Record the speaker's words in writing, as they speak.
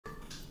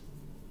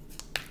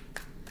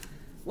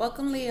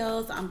Welcome,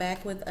 Leos. I'm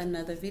back with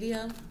another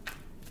video.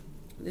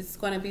 This is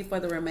going to be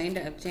for the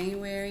remainder of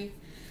January.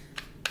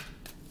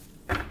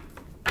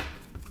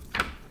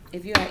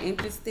 If you are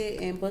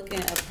interested in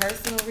booking a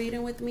personal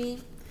reading with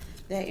me,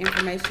 that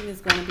information is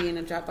going to be in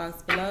the drop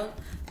box below.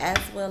 As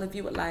well, if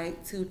you would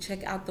like to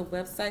check out the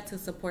website to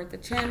support the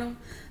channel,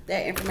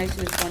 that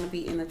information is going to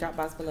be in the drop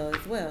box below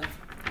as well.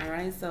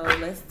 Alright, so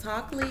let's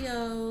talk,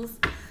 Leos.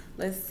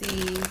 Let's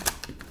see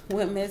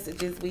what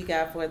messages we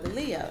got for the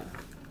Leo.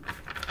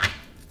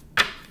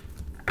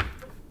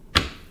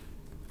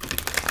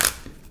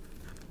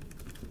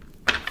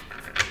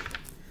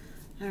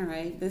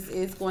 Alright, this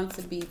is going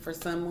to be for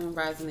Sun, Moon,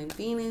 Rising, and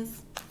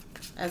Venus,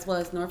 as well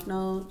as North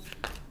Node.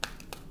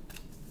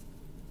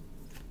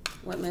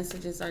 What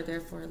messages are there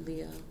for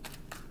Leo?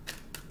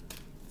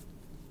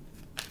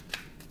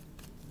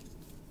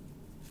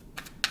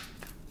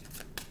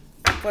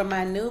 For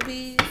my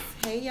newbies,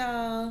 hey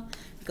y'all,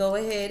 go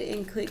ahead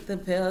and click the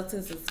bell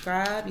to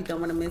subscribe. You don't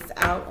want to miss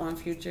out on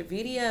future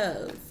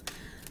videos.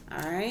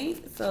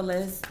 Alright, so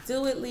let's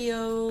do it,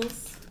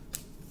 Leos.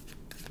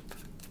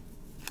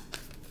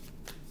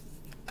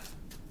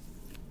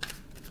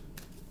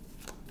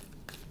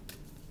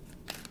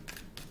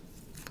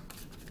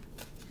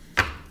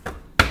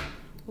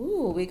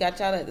 Ooh, we got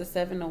y'all at the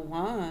 7 of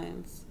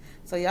Wands.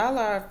 So y'all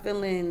are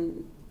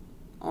feeling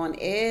on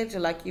edge, or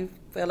like you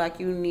feel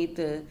like you need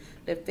to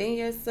defend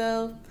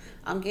yourself.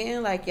 I'm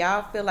getting like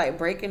y'all feel like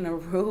breaking the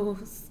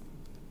rules.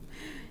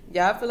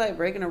 Y'all feel like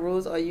breaking the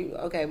rules, or you,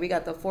 okay, we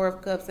got the 4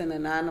 of Cups and the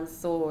 9 of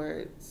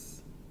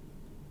Swords.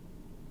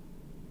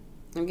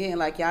 I'm getting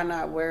like y'all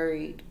not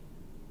worried,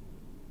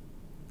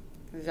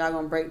 because y'all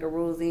gonna break the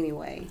rules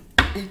anyway.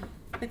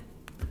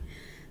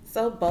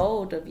 So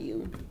bold of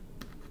you.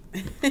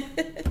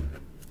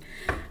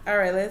 All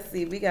right, let's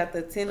see. We got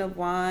the 10 of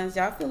Wands.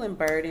 Y'all feeling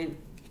burdened.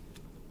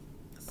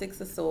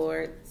 6 of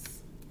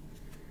Swords.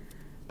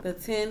 The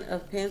 10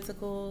 of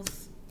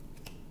Pentacles.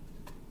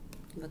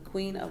 The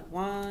Queen of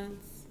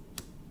Wands.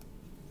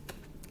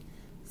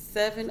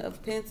 7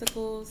 of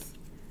Pentacles.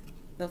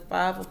 The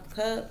 5 of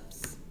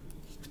Cups.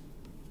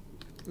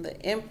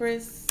 The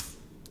Empress.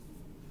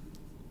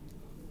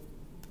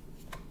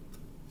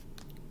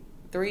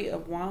 3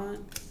 of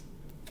Wands.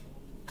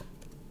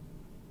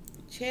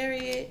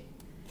 Chariot.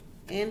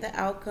 And the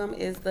outcome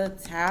is the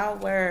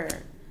Tower.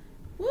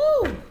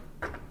 Woo!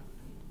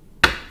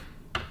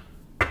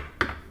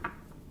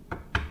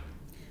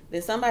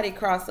 Did somebody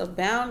cross a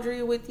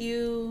boundary with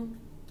you?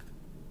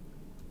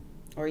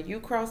 Or you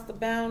crossed the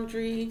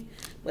boundary?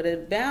 But a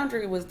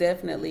boundary was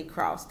definitely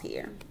crossed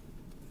here.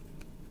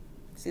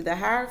 See, the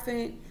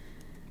Hierophant,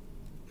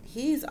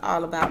 he's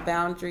all about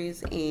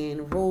boundaries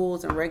and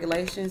rules and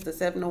regulations. The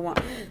 7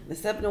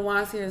 of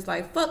Wands here is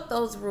like, fuck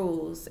those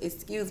rules.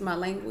 Excuse my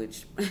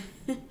language.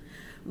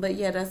 But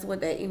yeah, that's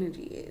what that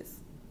energy is.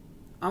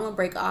 I'm gonna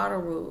break all the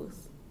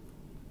rules.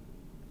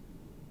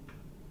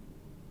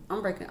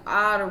 I'm breaking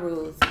all the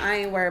rules. I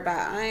ain't worried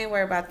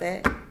about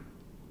that.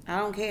 I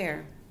don't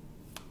care.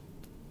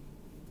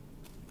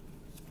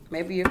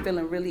 Maybe you're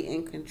feeling really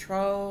in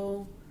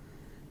control,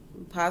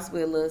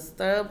 possibly a little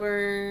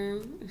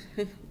stubborn.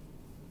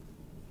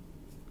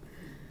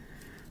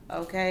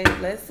 Okay,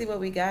 let's see what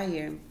we got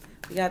here.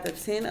 We got the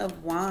 10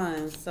 of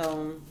Wands.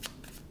 So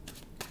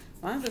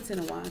why is the 10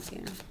 of Wands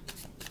here?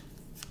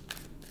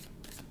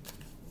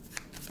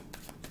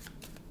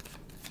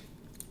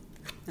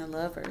 The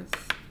Lovers.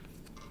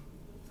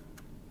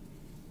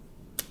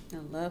 The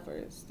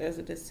Lovers. There's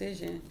a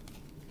decision.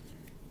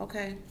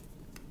 Okay.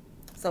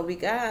 So we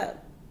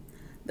got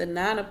the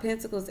 9 of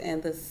Pentacles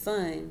and the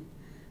Sun.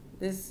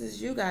 This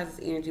is you guys'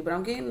 energy, but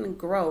I'm getting the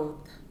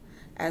growth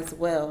as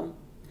well.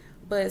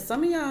 But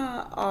some of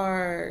y'all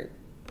are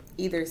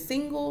either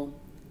single,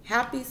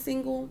 happy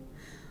single.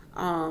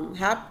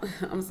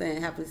 I'm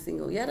saying happily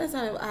single. Yeah, that's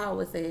how I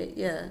would say it.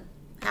 Yeah,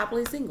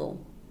 happily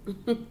single.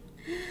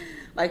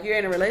 Like you're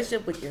in a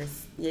relationship with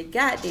your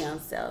goddamn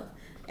self,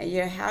 and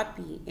you're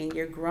happy, and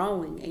you're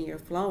growing, and you're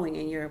flowing,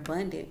 and you're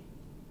abundant.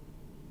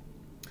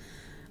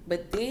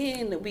 But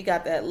then we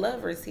got that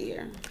Lovers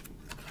here.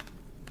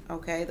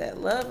 Okay, that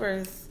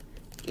Lovers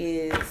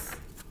is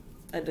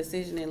a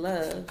decision in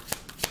love.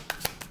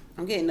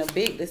 I'm getting a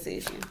big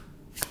decision.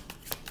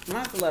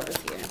 Lots of Lovers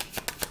here.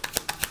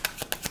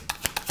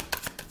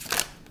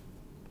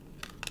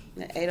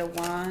 The 8 of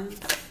Wands,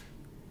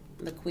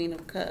 the Queen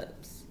of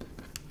Cups.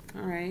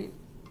 All right.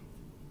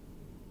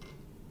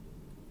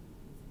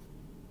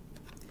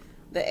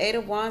 The 8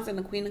 of Wands and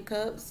the Queen of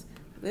Cups.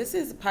 This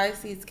is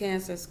Pisces,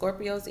 Cancer,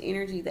 Scorpio's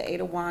energy. The 8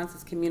 of Wands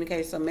is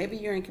communication. So maybe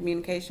you're in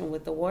communication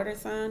with the water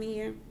sign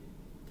here.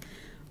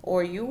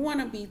 Or you want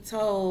to be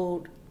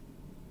told,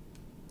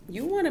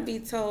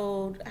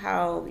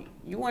 how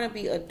you want to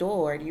be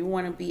adored. You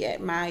want to be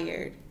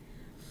admired.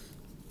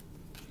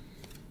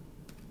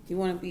 You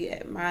want to be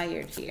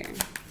admired here.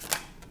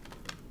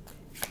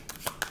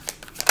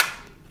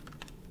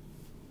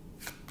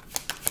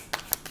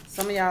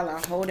 Some of y'all are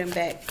holding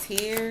back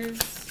tears.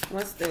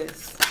 What's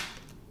this?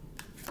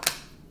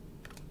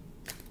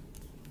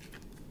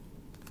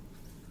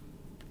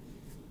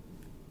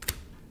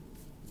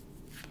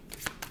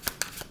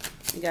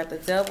 You got the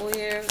devil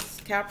here,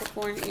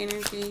 Capricorn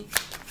energy.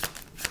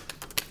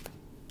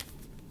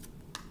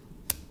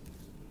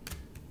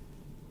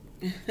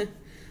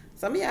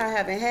 Some of y'all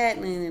haven't had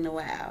none in a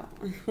while.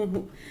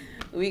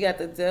 We got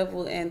the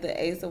devil and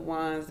the ace of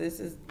wands.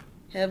 This is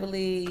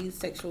heavily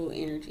sexual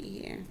energy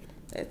here.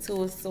 That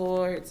two of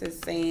swords is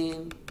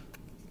saying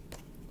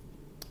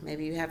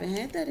maybe you haven't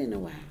had that in a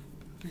while.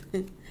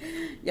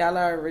 Y'all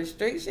are a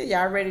restriction.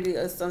 Y'all ready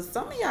to,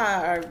 some of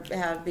y'all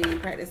have been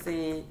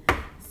practicing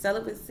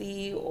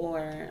celibacy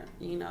or,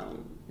 you know,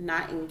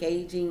 not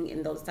engaging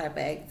in those type of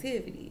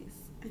activities.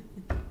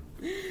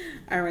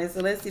 All right, so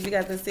let's see. We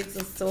got the Six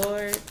of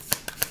Swords.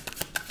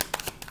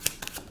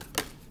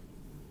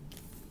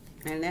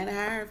 And that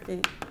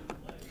Hierophant.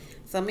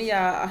 Some of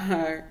y'all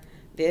are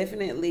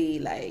definitely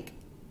like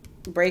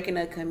breaking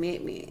a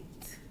commitment.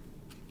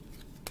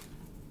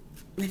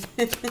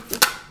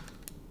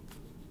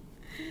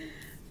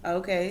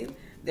 Okay.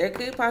 There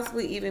could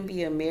possibly even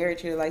be a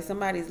marriage here. Like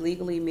somebody's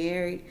legally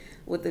married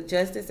with the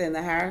Justice and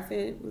the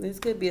Hierophant. This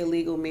could be a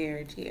legal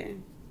marriage here.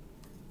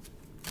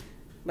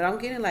 But I'm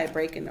getting like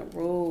breaking the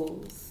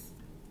rules.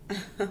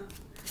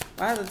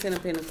 Why is the Ten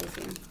of Pentacles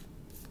here?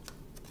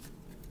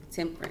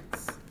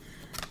 Temperance.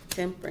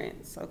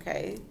 Temperance,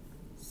 okay.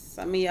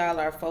 Some of y'all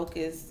are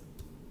focused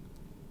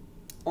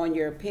on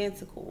your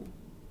pentacle.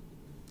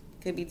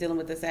 Could be dealing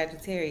with the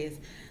Sagittarius.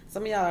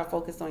 Some of y'all are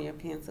focused on your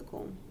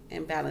pentacle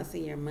and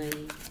balancing your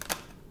money.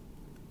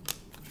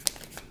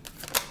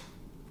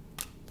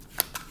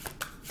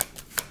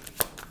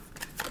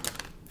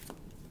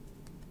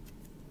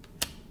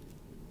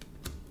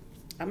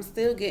 I'm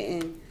still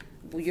getting,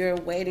 you're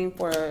waiting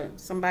for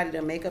somebody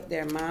to make up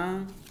their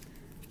mind.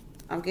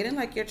 I'm getting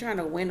like you're trying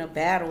to win a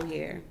battle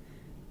here.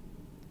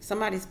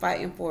 Somebody's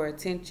fighting for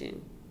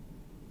attention.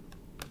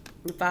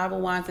 The Five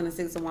of Wands and the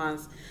Six of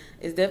Wands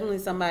is definitely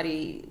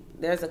somebody,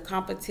 there's a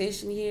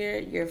competition here.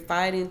 You're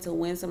fighting to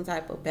win some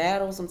type of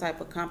battle, some type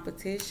of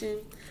competition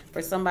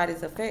for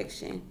somebody's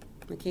affection.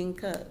 The King of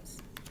Cups.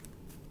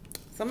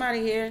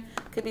 Somebody here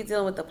could be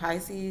dealing with the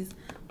Pisces,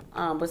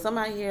 but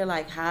somebody here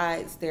like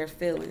hides their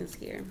feelings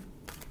here.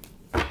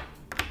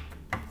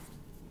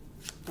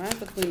 Where's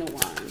the Queen of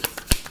Wands?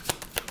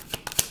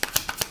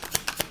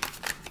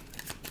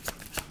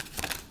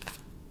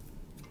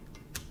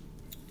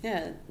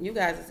 Yeah, you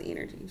guys'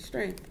 energy,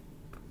 strength.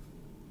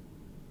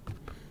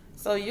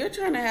 So you're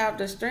trying to have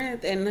the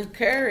strength and the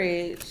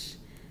courage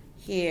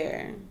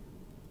here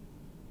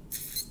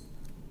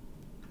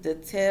to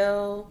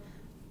tell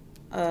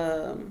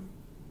how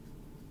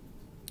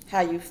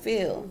you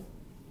feel.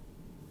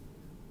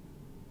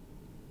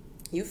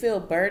 You feel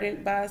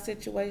burdened by a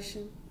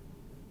situation.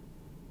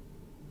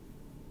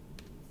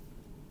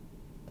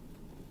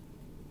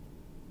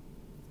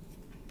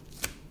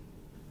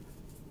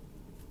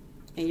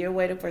 And you're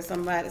waiting for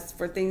somebody,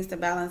 for things to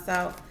balance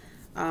out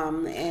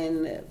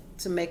and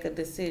to make a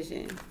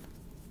decision.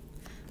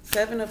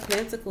 Seven of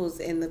Pentacles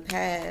in the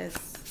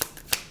past.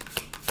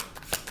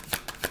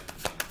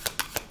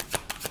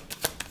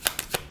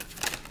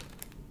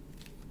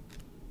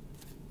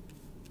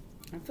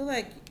 I feel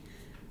like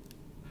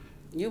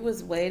you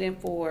was waiting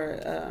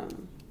for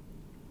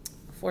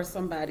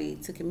somebody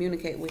to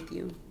communicate with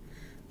you.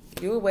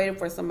 You were waiting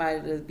for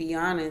somebody to be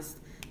honest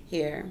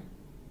here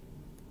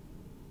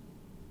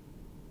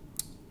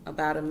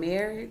about a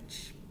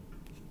marriage.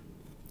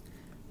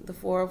 The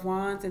Four of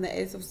Wands and the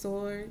Ace of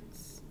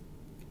Swords.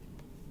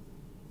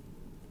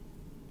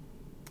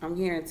 I'm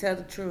hearing tell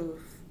the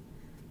truth.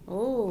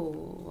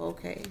 Oh,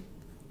 okay.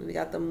 We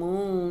got the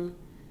Moon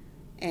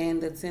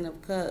and the Ten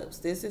of Cups.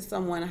 This is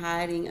someone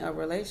hiding a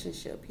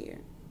relationship here.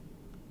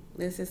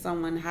 This is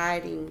someone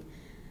hiding,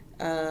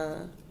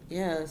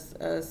 yes,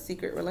 a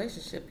secret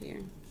relationship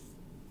here.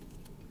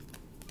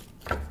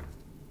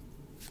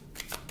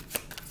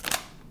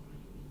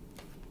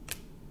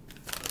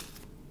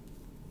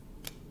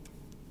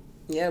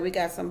 Yeah, we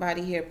got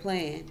somebody here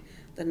playing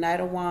the Knight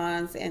of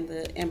Wands and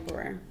the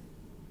Emperor.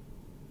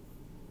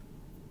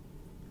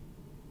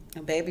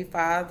 A baby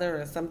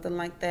father or something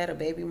like that, a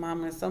baby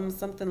mama or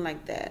something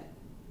like that.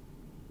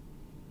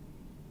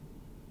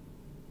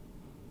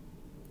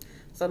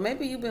 So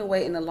maybe you've been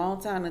waiting a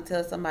long time to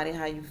tell somebody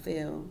how you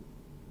feel.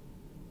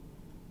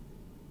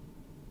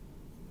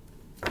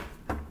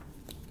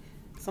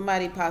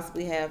 Somebody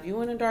possibly have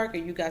you in the dark or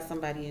you got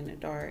somebody in the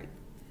dark.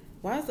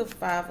 Why is the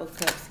Five of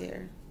Cups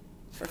here?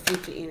 For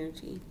future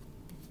energy.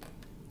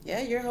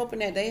 Yeah, you're hoping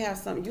that they have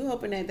something. You're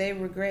hoping that they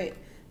regret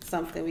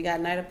something. We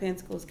got Knight of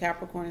Pentacles,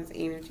 Capricorn's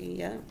energy.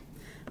 Yeah.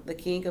 The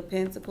King of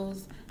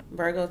Pentacles,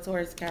 Virgo,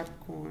 Taurus,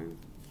 Capricorn.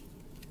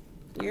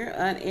 You're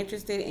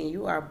uninterested and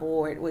you are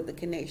bored with the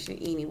connection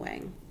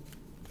anyway.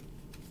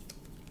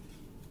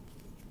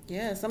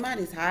 Yeah,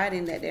 somebody's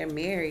hiding that they're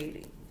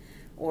married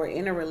or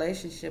in a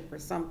relationship or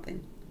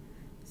something.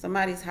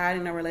 Somebody's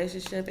hiding a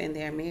relationship and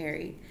they're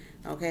married.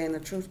 Okay, and the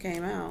truth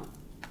came out.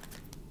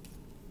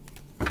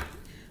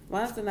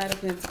 Why is the Knight of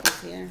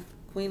Pentacles here?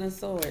 Queen of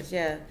Swords.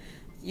 Yeah.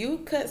 You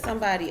cut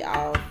somebody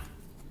off.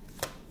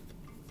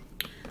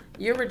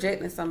 You're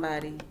rejecting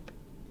somebody.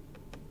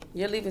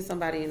 You're leaving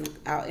somebody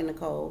out in the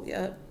cold.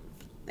 Yep.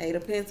 Eight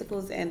of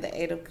Pentacles and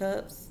the Eight of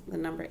Cups. The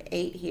number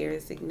 8 here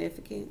is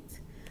significant.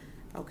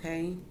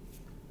 Okay.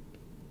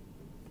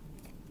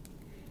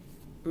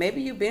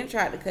 Maybe you've been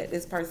trying to cut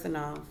this person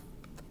off,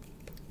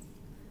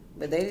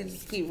 but they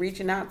just keep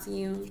reaching out to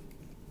you.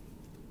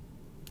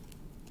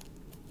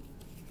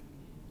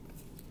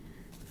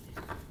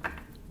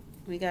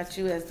 We got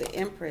you as the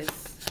Empress.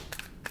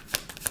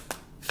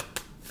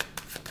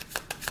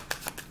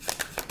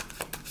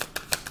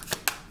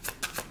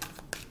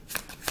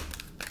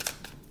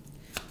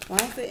 Why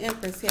is the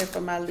Empress here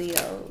for my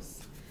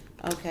Leos?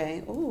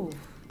 Okay. Ooh,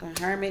 the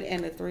Hermit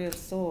and the Three of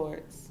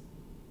Swords.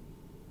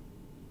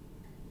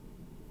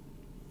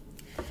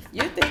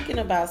 You're thinking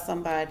about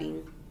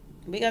somebody.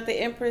 We got the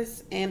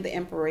Empress and the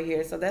Emperor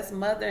here. So that's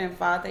mother and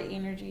father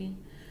energy.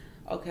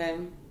 Okay.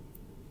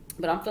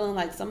 But I'm feeling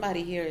like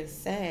somebody here is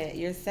sad.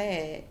 You're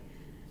sad.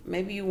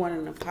 Maybe you want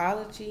an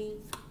apology.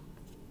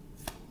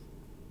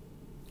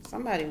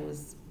 Somebody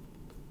was...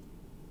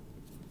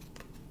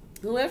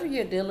 Whoever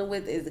you're dealing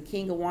with is the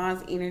King of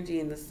Wands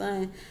energy and the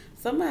Sun.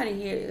 Somebody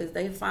here is,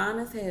 they fine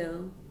as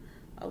hell.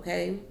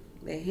 Okay.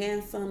 They're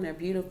handsome. They're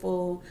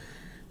beautiful.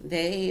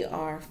 They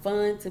are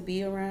fun to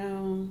be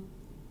around.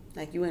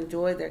 Like, you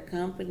enjoy their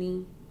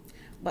company.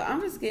 But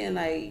I'm just getting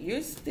like,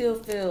 you still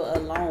feel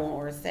alone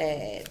or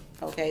sad.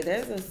 Okay,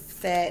 there's a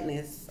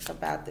sadness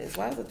about this.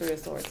 Why is the Three of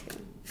Swords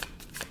here?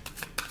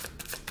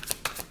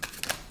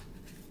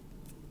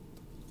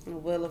 The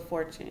Wheel of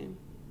Fortune.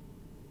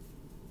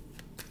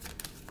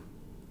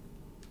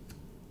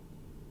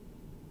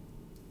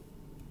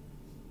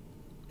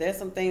 There's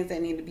some things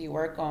that need to be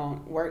worked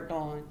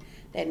on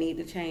that need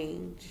to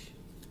change.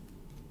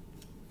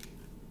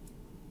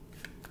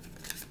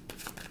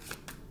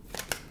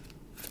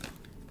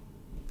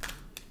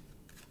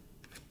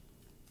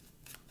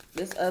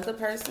 This other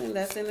person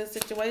that's in this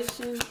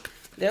situation,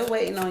 they're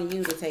waiting on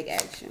you to take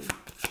action.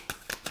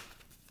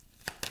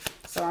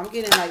 So I'm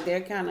getting like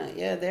they're kind of,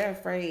 yeah, they're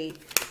afraid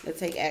to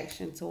take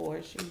action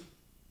towards you.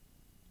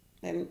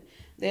 And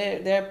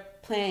they're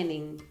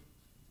planning.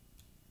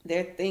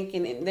 They're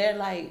thinking, and they're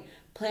like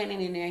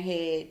planning in their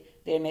head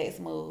their next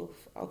move,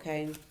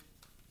 okay?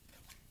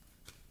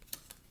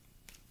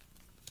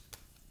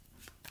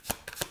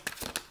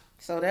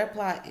 So they're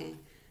plotting.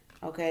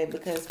 Okay,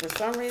 because for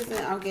some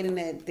reason I'm getting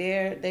that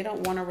they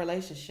don't want a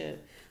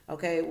relationship.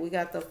 Okay, we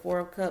got the Four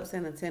of Cups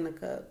and the Ten of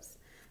Cups.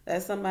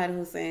 That's somebody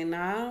who's saying,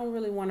 nah, I don't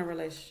really want a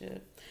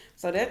relationship.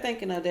 So they're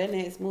thinking of their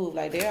next move.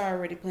 Like, they're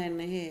already planning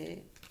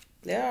ahead.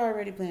 They're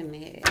already planning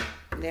ahead.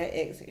 Their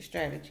exit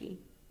strategy.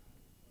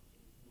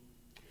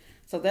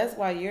 So that's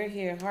why you're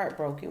here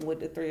heartbroken with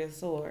the Three of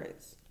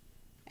Swords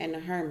and the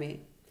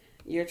Hermit.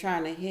 You're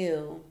trying to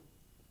heal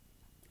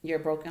your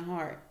broken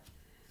heart.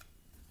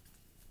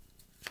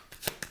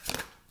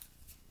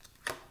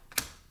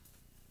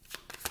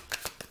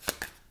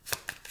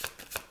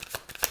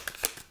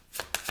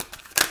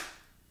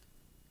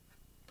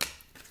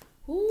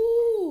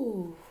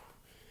 Ooh.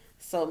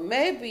 So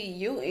maybe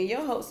you, in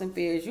your hopes and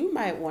fears, you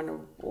might want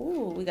to,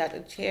 ooh, we got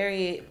the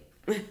Chariot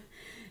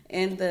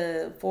and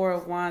the Four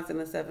of Wands and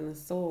the Seven of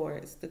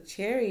Swords. The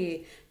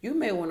Chariot, you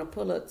may want to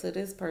pull up to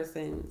this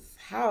person's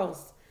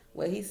house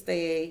where he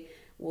stay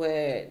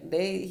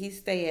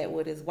at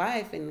with his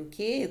wife and the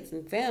kids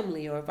and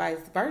family, or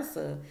vice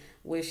versa,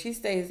 where she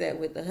stays at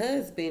with the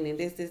husband, and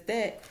this is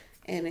that,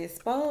 and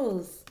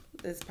expose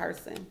this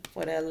person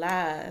for their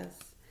lies.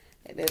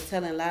 They're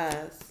telling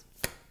lies.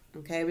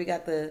 Okay, we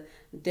got the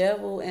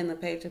Devil and the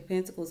Page of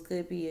Pentacles.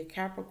 Could be a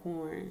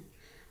Capricorn.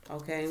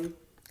 Okay,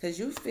 because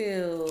you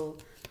feel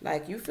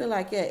like,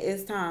 yeah,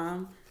 it's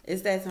time.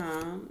 It's that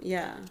time.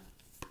 Yeah,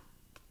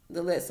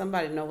 to let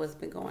somebody know what's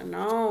been going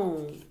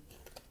on.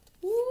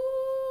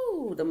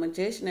 Ooh, the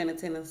Magician and the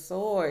Ten of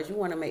Swords. You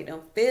want to make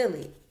them feel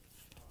it.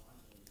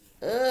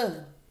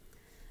 Ugh.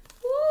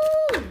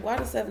 Ooh, why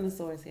the Seven of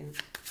Swords here?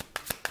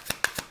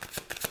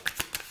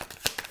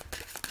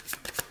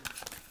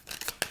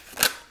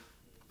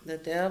 The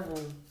Devil.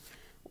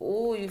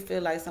 Ooh, you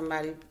feel like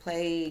somebody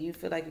played. You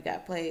feel like you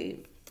got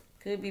played.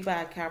 Could be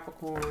by a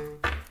Capricorn.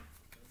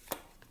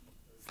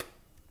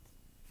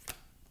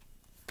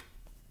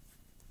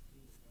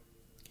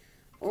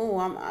 Ooh,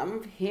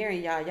 I'm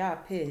hearing y'all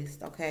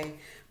pissed, okay?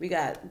 We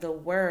got the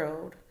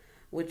World,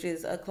 which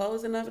is a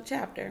closing of a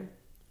chapter.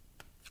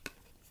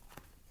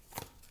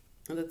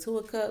 The Two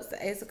of Cups,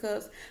 the Ace of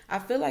Cups. I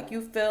feel like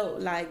you felt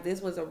like this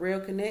was a real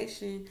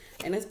connection,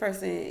 and this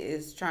person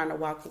is trying to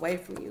walk away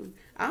from you.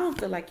 I don't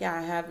feel like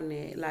y'all having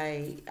it.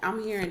 Like,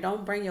 I'm hearing,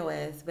 don't bring your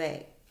ass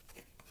back.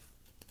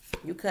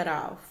 You cut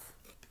off.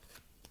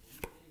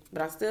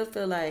 But I still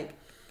feel like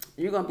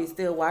you're going to be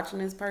still watching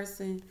this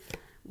person.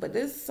 But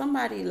this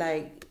somebody,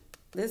 like,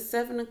 this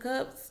Seven of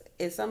Cups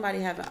is somebody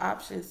having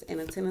options,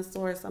 and a Ten of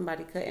Swords,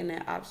 somebody cutting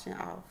that option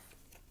off.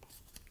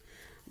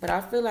 But I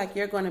feel like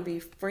you're going to be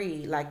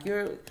free. Like,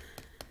 I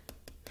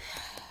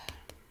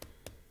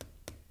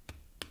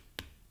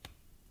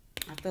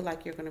feel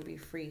like you're going to be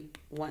free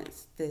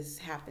once this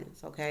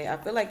happens, okay? I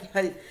feel like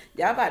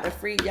y'all about to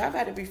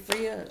be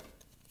free up.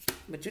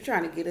 But you're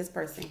trying to get this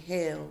person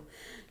hell.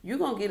 You're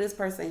going to get this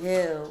person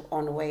hell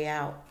on the way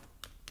out.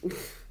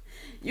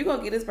 You're going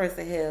to get this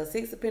person hell.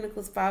 6 of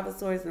Pentacles, 5 of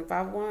Swords, and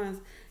 5 of Wands.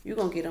 You're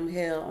going to get them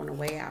hell on the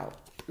way out.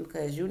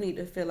 Because you need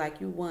to feel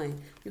like you won.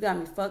 You got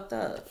me fucked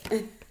up.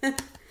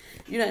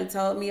 You done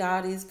told me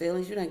all these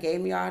feelings. You done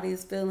gave me all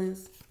these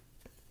feelings.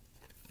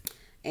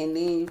 And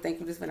then you think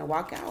you're just going to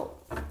walk out.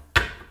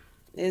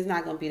 It's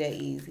not going to be that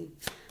easy.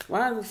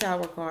 One of the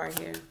Tower card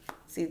here.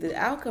 See, the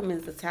outcome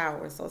is the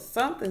Tower. So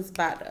something's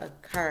about to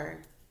occur.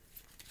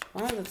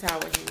 One of the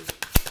Tower here.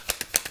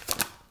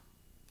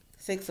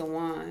 6 of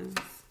Wands.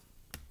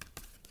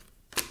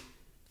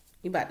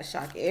 You about to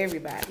shock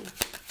everybody.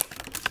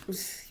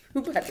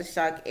 You about to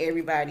shock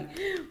everybody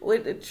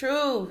with the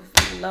truth.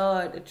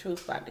 Lord, the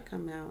truth about to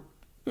come out.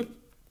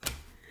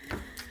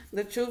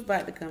 The truth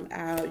about to come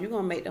out. You're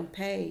going to make them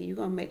pay. You're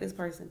going to make this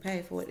person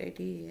pay for what they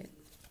did.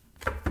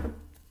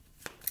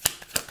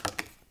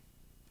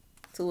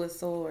 2 of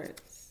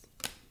Swords.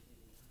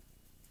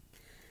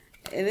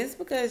 And it's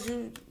because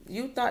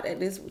you thought that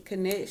this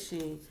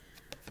connection,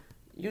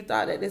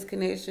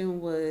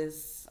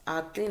 was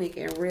authentic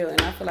and real.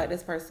 And I feel like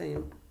this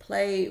person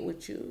played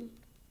with you.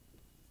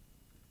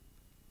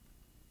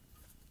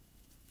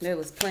 They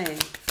was playing.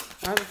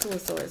 Why the 2 of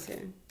Swords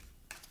here?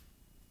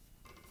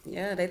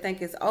 Yeah, they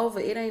think it's over.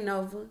 It ain't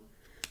over.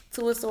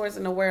 2 of Swords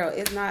in the world.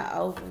 It's not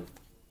over.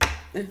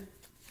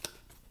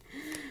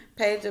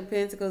 Page of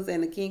Pentacles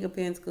and the King of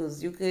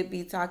Pentacles. You could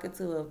be talking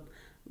to a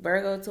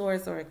Virgo,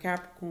 Taurus, or a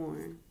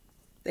Capricorn.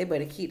 They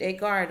better keep their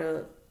guard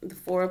up. The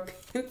 4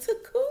 of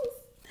Pentacles.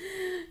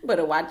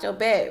 Better watch your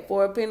back.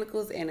 4 of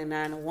Pentacles and the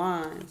 9 of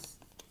Wands.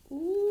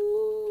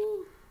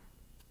 Ooh.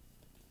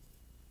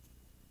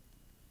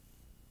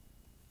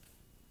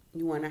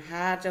 You want to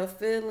hide your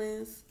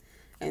feelings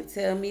and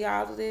tell me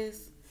all of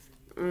this?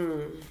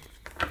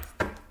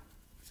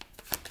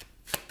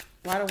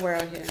 Why the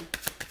world here?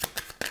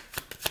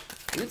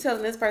 You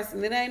telling this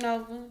person it ain't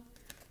over?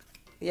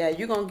 Yeah,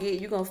 you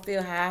gonna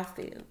feel how I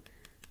feel.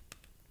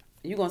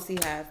 You gonna see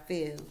how I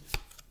feel.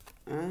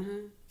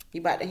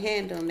 You about to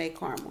hand them their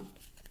karma.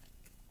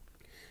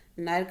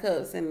 Knight of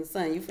Cups and the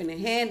Sun. You finna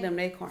hand them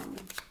their karma.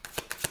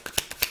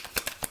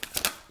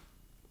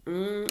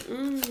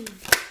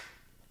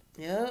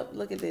 Yep,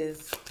 look at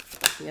this.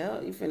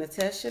 Yep, you finna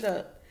test shit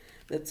up.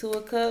 The 2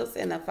 of Cups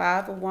and the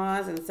 5 of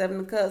Wands and the 7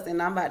 of Cups.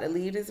 And I'm about to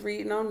leave this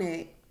reading on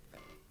that.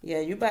 Yeah,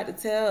 you about to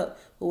tell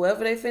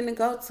whoever they finna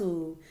go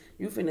to,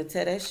 you finna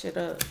tell that shit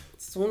up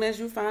as soon as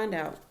you find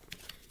out.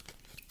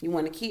 You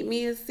want to keep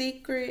me a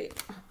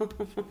secret?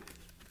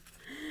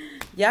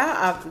 Y'all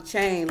off the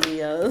chain,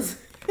 Leos.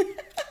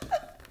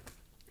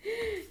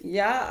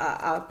 Y'all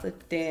are off the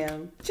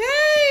damn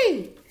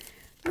chain.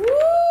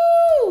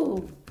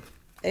 Woo!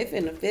 They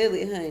finna feel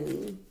it,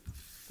 honey.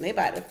 They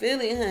about to feel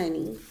it,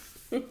 honey.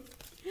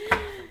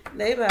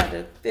 They about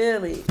to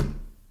feel it.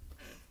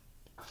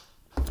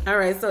 All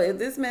right, so if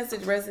this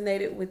message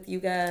resonated with you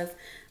guys,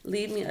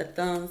 leave me a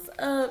thumbs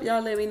up.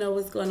 Y'all let me know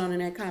what's going on in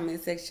that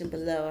comment section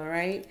below, all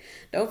right?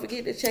 Don't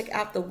forget to check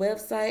out the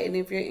website, and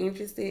if you're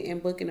interested in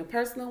booking a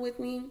personal with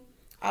me,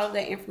 all of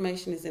that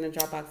information is in the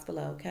drop box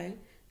below, okay?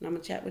 And I'm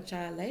going to chat with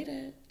y'all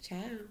later. Ciao.